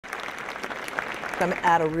I'm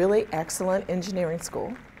at a really excellent engineering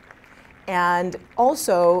school, and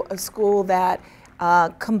also a school that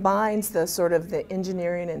combines the sort of the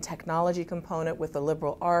engineering and technology component with the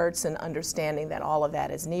liberal arts and understanding that all of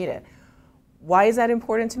that is needed. Why is that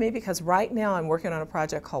important to me? Because right now I'm working on a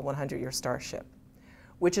project called 100-Year Starship,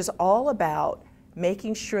 which is all about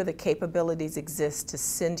making sure the capabilities exist to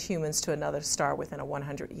send humans to another star within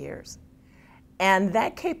 100 years. And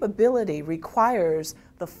that capability requires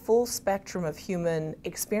the full spectrum of human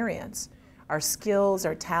experience, our skills,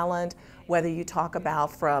 our talent, whether you talk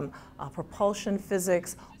about from propulsion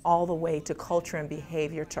physics all the way to culture and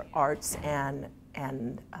behavior to arts and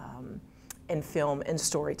film and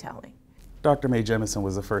storytelling. Dr. Mae Jemison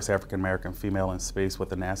was the first African-American female in space with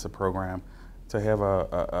the NASA program. To have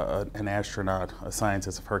an astronaut, a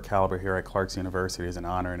scientist of her caliber here at Clarkson University is an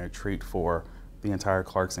honor and a treat for the entire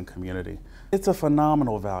Clarkson community. It's a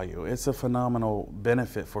phenomenal value. It's a phenomenal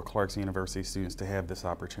benefit for Clarkson University students to have this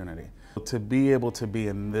opportunity. To be able to be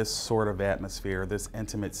in this sort of atmosphere, this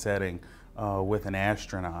intimate setting with an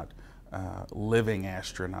astronaut, living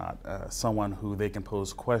astronaut, someone who they can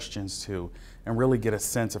pose questions to and really get a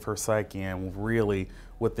sense of her psyche and really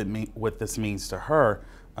what this means to her,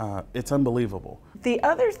 it's unbelievable. The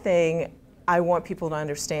other thing I want people to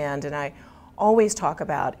understand, and I always talk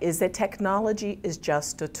about, is that technology is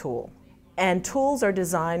just a tool. And tools are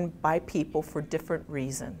designed by people for different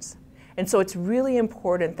reasons. And so it's really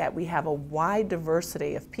important that we have a wide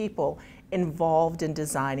diversity of people involved in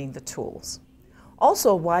designing the tools.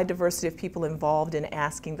 Also, a wide diversity of people involved in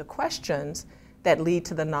asking the questions that lead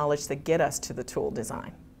to the knowledge that get us to the tool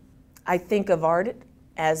design. I think of art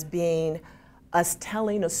as being us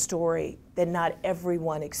telling a story that not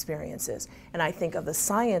everyone experiences. And I think of the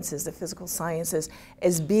sciences, the physical sciences,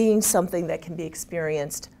 as being something that can be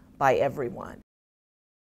experienced by everyone.